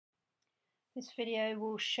This video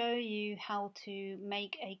will show you how to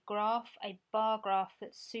make a graph, a bar graph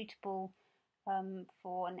that's suitable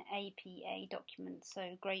for an APA document,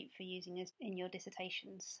 so great for using this in your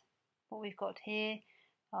dissertations. What we've got here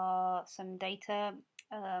are some data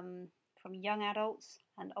from young adults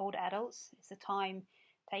and old adults. It's the time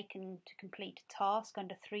taken to complete a task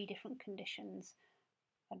under 3 different conditions: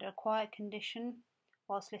 under a quiet condition,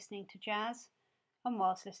 whilst listening to jazz, and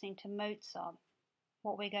whilst listening to Mozart.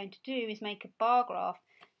 What we're going to do is make a bar graph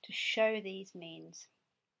to show these means.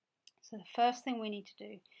 So the first thing we need to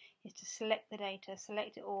do is to select the data,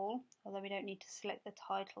 select it all, although we don't need to select the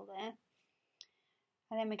title there.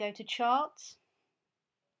 And then we go to charts,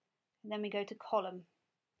 and then we go to column.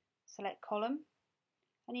 Select column,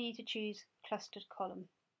 and you need to choose clustered column.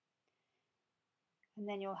 And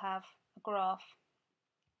then you'll have a graph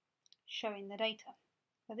showing the data.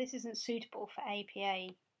 But this isn't suitable for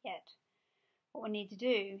APA yet. What we need to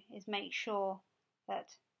do is make sure that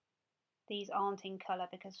these aren't in colour,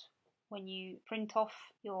 because when you print off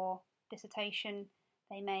your dissertation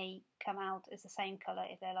they may come out as the same colour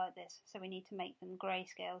if they're like this. So we need to make them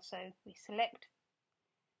grayscale. So we select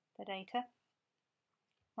the data,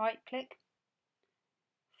 right click,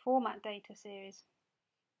 format data series,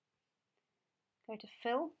 go to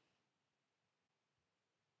fill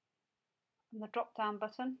and the drop down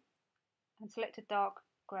button and select a dark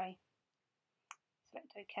grey.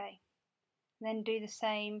 Select OK. And then do the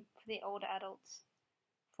same for the older adults.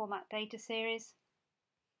 Format data series,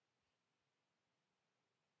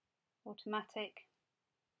 automatic,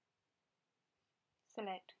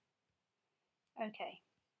 select OK.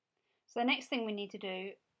 So the next thing we need to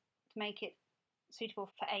do to make it suitable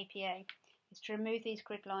for APA is to remove these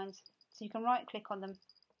grid lines. So you can right click on them,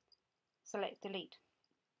 select delete.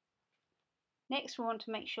 Next we want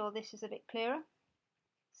to make sure this is a bit clearer.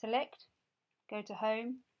 Select, go to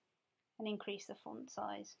home and increase the font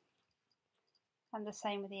size. And the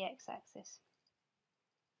same with the x-axis.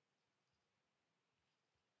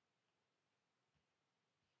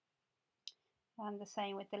 And the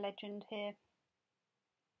same with the legend here.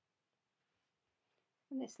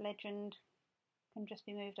 And this legend can just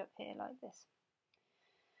be moved up here like this.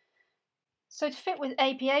 So to fit with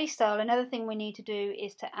APA style, another thing we need to do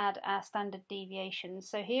is to add our standard deviations.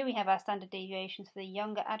 So here we have our standard deviations for the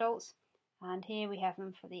younger adults, and here we have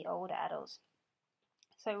them for the older adults.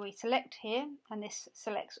 So we select here, and this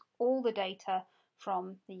selects all the data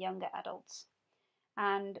from the younger adults.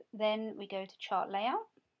 And then we go to chart layout,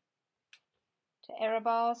 to error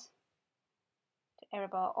bars, to error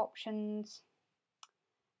bar options,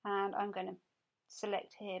 and I'm going to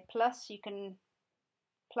select here plus. You can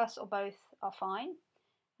plus or both are fine.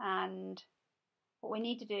 And what we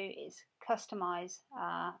need to do is customize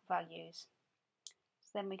our values.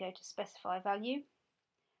 So then we go to specify value,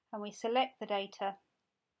 and we select the data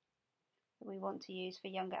that we want to use for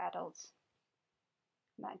younger adults.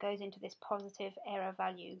 And that goes into this positive error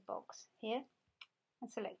value box here,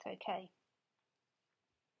 and select OK.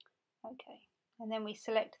 OK. And then we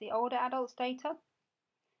select the older adults data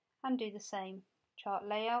and do the same. Chart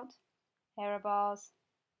layout, error bars,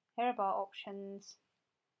 error bar options,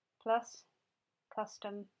 plus,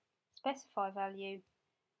 custom, specify value,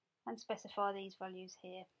 and specify these values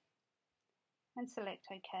here, and select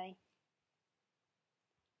OK.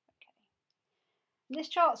 This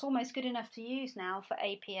chart's almost good enough to use now for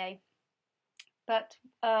APA, but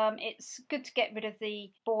it's good to get rid of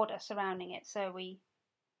the border surrounding it. So we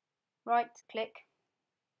right click,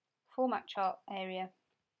 format chart area,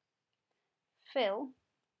 fill,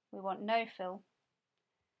 we want no fill,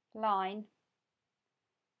 line,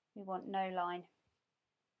 we want no line.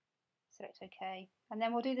 Select OK. And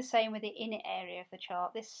then we'll do the same with the inner area of the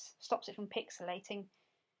chart. This stops it from pixelating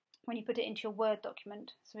when you put it into your Word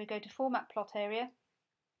document. So we go to format plot area,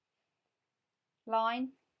 line,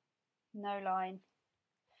 no line,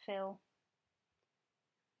 fill,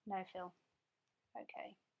 no fill.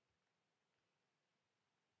 OK.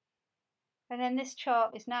 And then this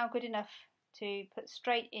chart is now good enough to put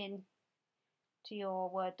straight in to your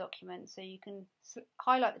Word document. So you can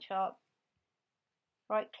highlight the chart,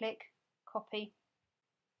 right click, copy,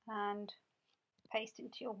 and paste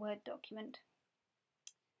into your Word document.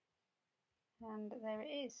 And there it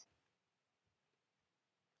is.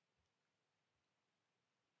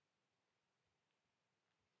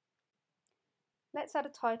 Let's add a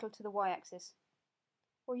title to the y-axis.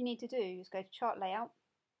 All you need to do is go to chart layout,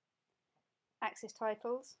 axis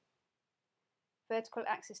titles, vertical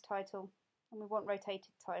axis title, and we want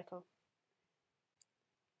rotated title.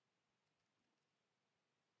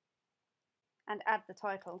 And add the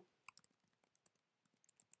title.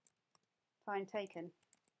 Time taken.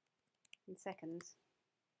 in seconds.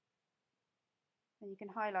 And you can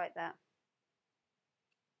highlight that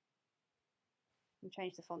and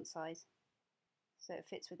change the font size so it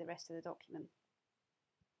fits with the rest of the document.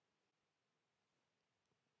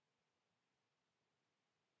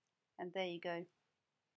 And there you go.